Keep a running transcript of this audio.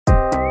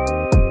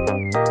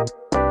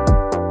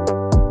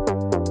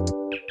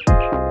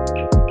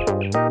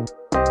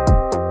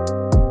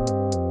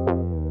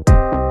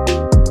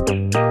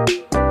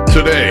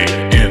Today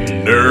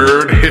in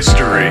Nerd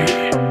History.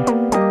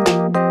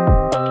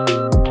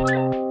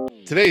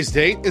 Today's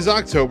date is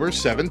October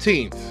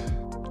 17th.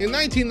 In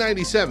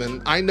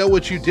 1997, I Know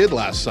What You Did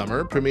Last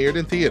Summer premiered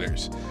in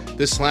theaters.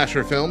 This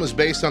slasher film is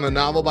based on a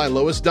novel by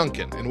Lois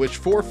Duncan, in which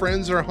four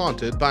friends are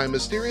haunted by a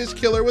mysterious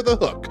killer with a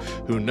hook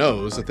who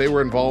knows that they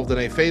were involved in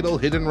a fatal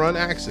hit-and-run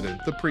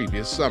accident the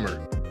previous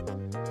summer.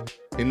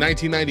 In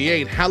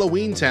 1998,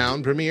 Halloween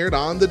Town premiered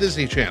on the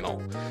Disney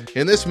Channel.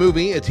 In this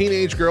movie, a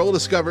teenage girl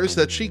discovers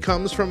that she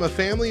comes from a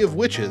family of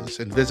witches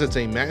and visits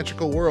a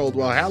magical world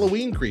while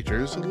Halloween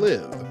creatures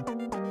live.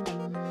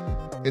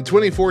 In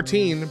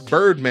 2014,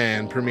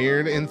 Birdman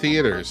premiered in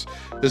theaters.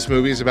 This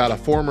movie is about a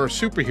former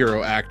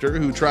superhero actor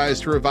who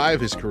tries to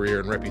revive his career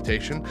and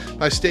reputation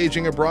by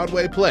staging a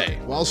Broadway play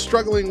while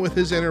struggling with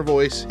his inner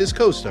voice, his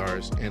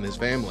co-stars, and his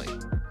family.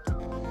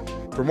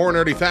 For more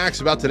nerdy facts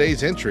about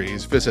today's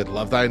entries, visit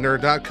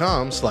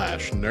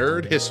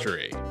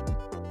lovethynerd.com/nerdhistory.